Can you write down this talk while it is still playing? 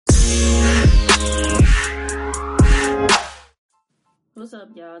What's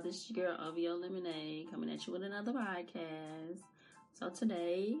up, y'all? This is your girl, OVO Lemonade, coming at you with another podcast. So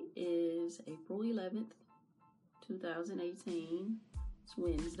today is April 11th, 2018. It's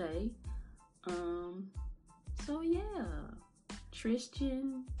Wednesday. So yeah.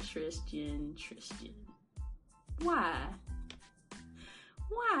 Tristan. Why?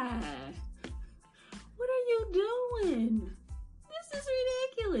 What are you doing? This is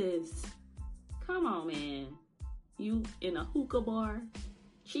ridiculous. Come on, man. You in a hookah bar,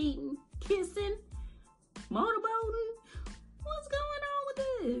 cheating, kissing, motorboating? What's going on with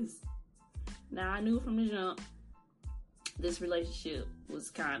this? Now, I knew from the jump this relationship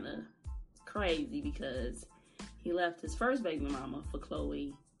was kind of crazy because he left his first baby mama for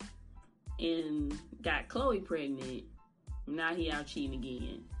Chloe and got Chloe pregnant. Now he out cheating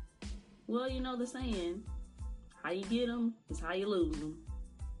again. Well, you know the saying, how you get them is how you lose them.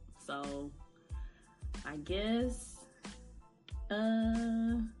 So, I guess,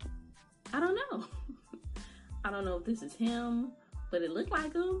 I don't know. I don't know if this is him, but it looked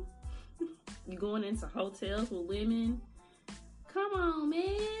like him. You going into hotels with women. Come on,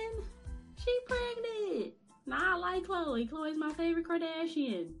 man. She pregnant. Nah, I like Chloe. Chloe's my favorite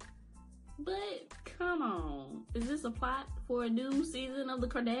Kardashian. But, come on. Is this a plot for a new season of the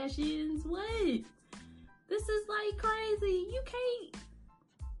Kardashians? What? This is like crazy.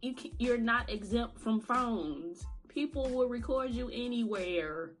 You're not exempt from phones. People will record you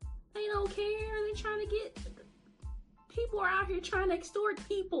anywhere. They don't care. They're trying to get... People are out here trying to extort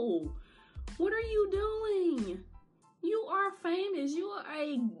people. What are you doing? You are famous. You are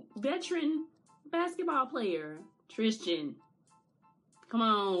a veteran basketball player. Tristan. Come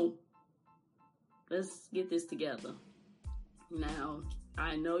on. Let's get this together. Now,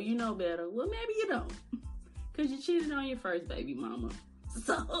 I know you know better. Well, maybe you don't. Because you cheated on your first baby mama.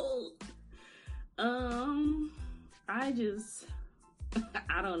 So, I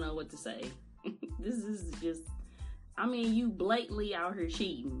don't know what to say. This is just, you blatantly out here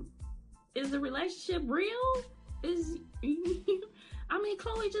cheating. Is the relationship real?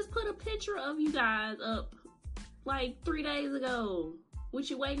 Chloe just put a picture of you guys up like 3 days ago. With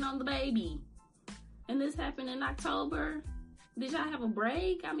you waiting on the baby. And this happened in October. Did y'all have a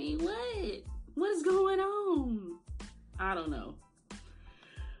break? What? What is going on? I don't know.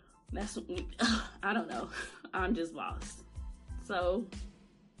 I don't know. I'm just lost. So,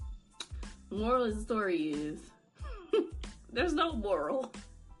 moral of the story is, there's no moral.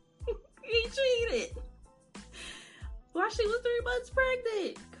 He cheated. While she was 3 months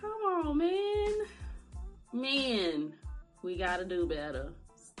pregnant. Come on, man. Man, we gotta do better.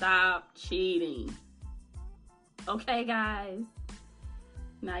 Stop cheating. Okay, guys.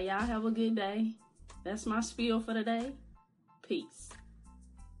 Now, y'all have a good day. That's my spiel for today. Peace.